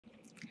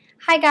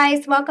Hi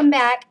guys, welcome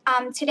back.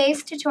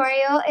 Today's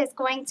tutorial is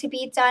going to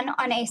be done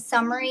on a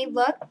summery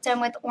look done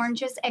with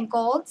oranges and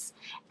golds,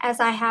 as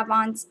I have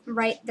on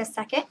right this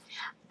second.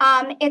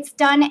 It's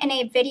done in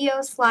a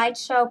video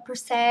slideshow per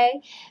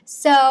se,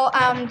 so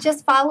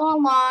just follow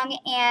along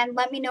and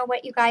let me know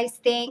what you guys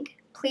think.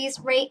 Please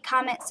rate,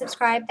 comment,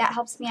 subscribe. That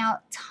helps me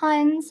out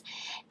tons.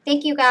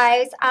 Thank you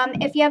guys.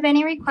 If you have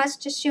any requests,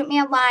 just shoot me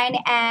a line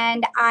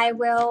and I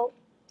will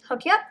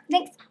hook you up.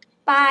 Thanks.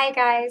 Bye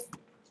guys.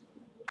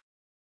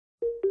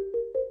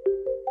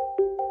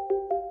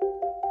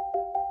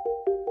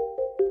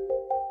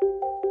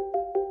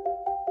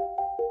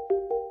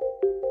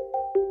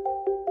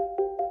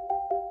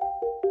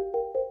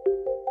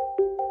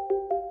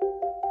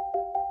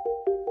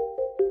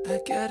 I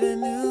got a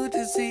new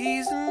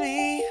disease in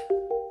me.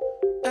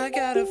 I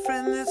got a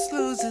friend that's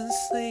losing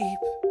sleep.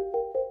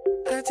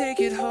 I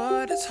take it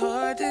hard, it's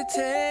hard to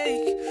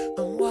take.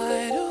 I'm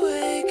wide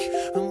awake,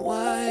 I'm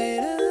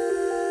wide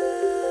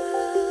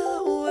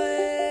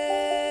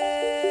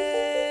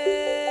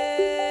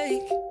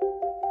awake.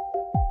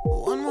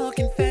 One more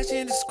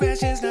confession,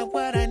 discretion's not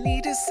what I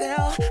need to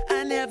sell.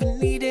 I never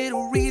needed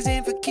a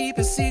reason for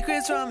keeping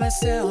secrets from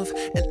myself,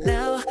 and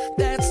now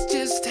that's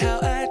just how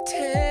I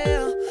tell.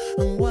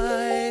 I'm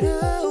wide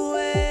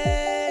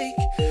awake.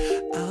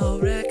 I'll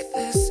wreck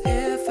this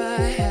if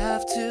I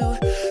have to.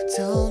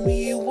 Tell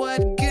me what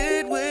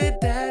good would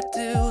that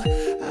do?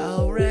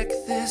 I'll wreck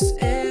this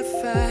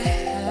if I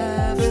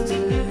have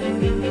to.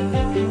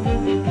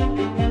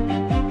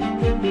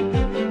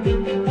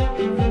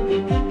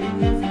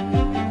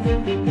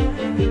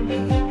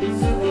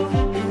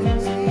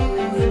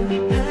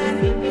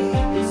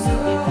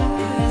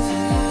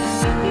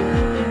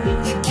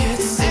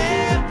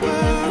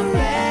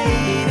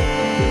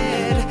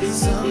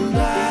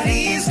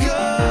 Somebody's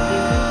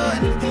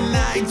gone, and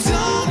I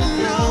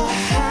don't know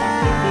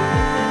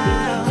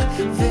how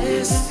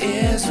this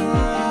is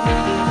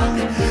wrong,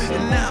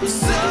 and I'm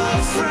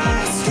so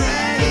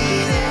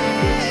frustrated,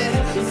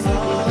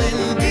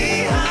 falling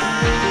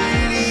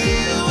behind.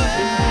 You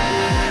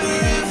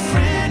were a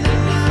friend of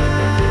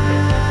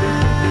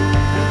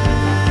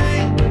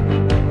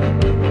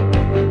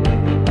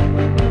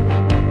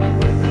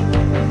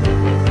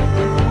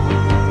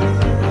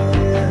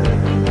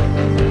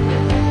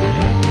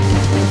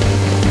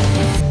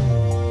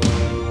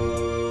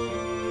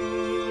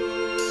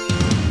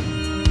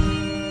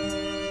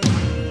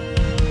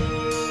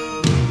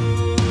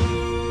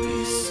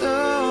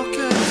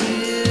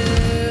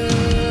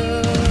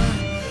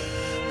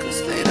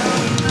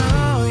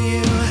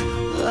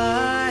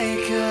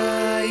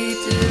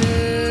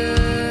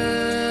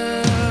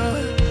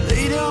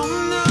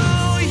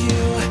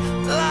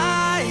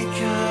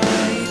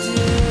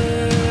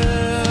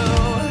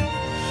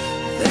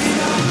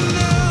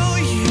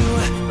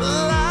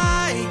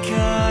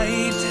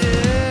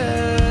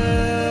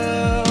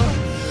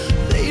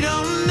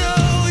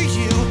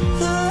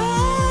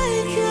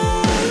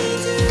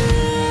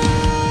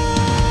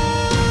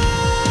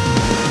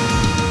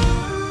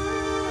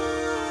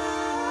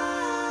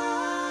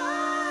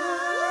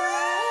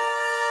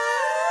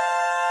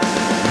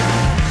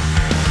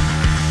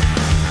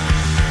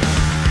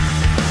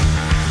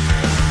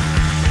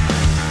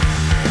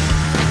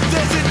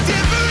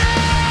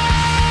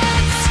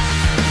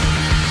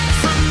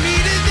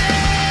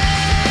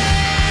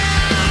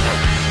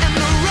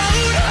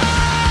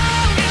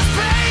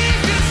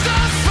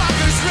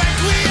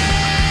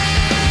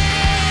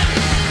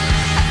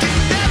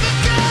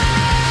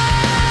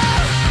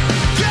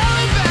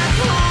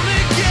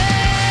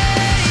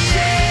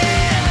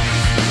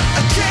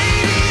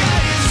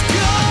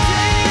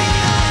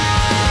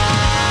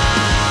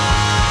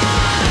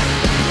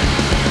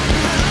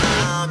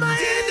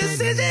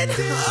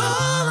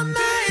all of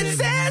my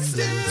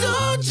intestines.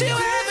 Don't you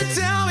ever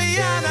tell me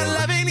I'm not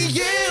loving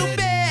you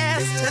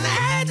best. And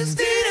I just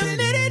need a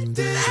minute,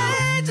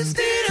 I just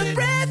need a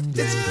breath.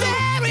 It's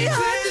very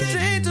hard to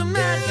train to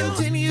my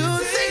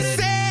continued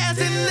success.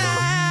 And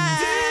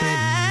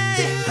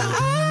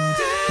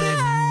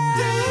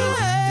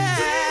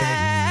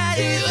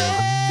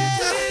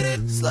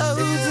slow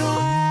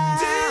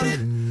down,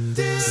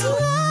 slow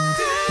down.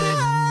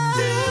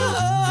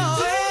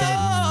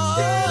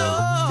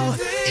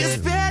 It's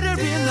better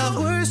in the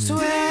worst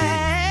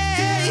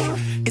way.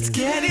 It's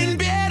getting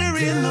better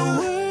in the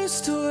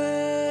worst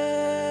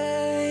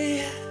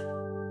way.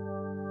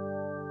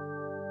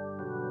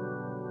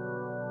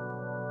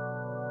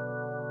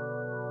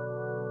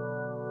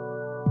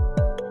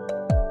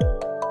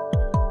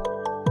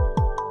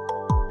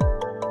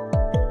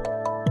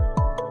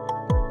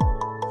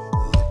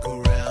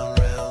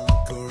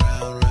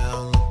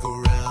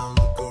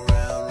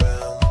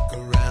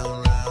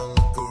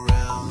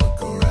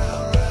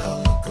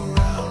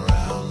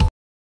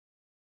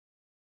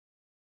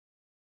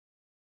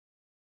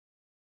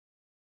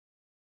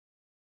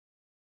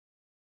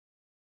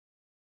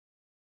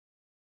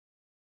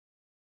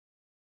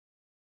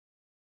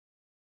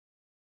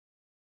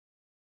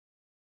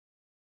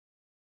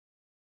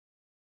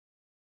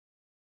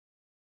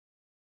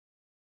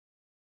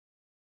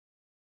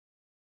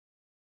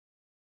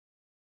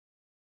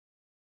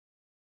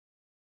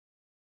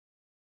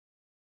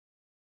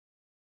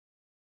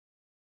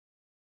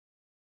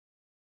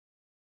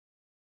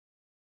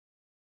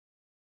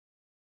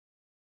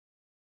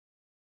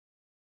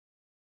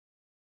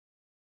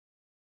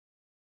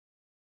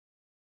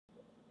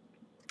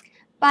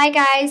 Bye,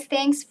 guys.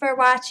 Thanks for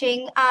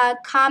watching.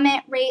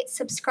 Comment, rate,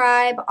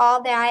 subscribe,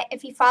 all that.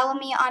 If you follow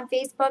me on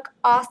Facebook,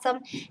 awesome.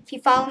 If you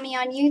follow me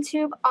on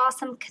YouTube,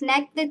 awesome.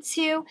 Connect the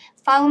two.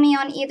 Follow me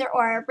on either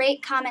or.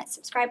 Rate, comment,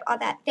 subscribe, all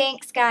that.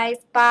 Thanks, guys.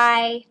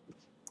 Bye.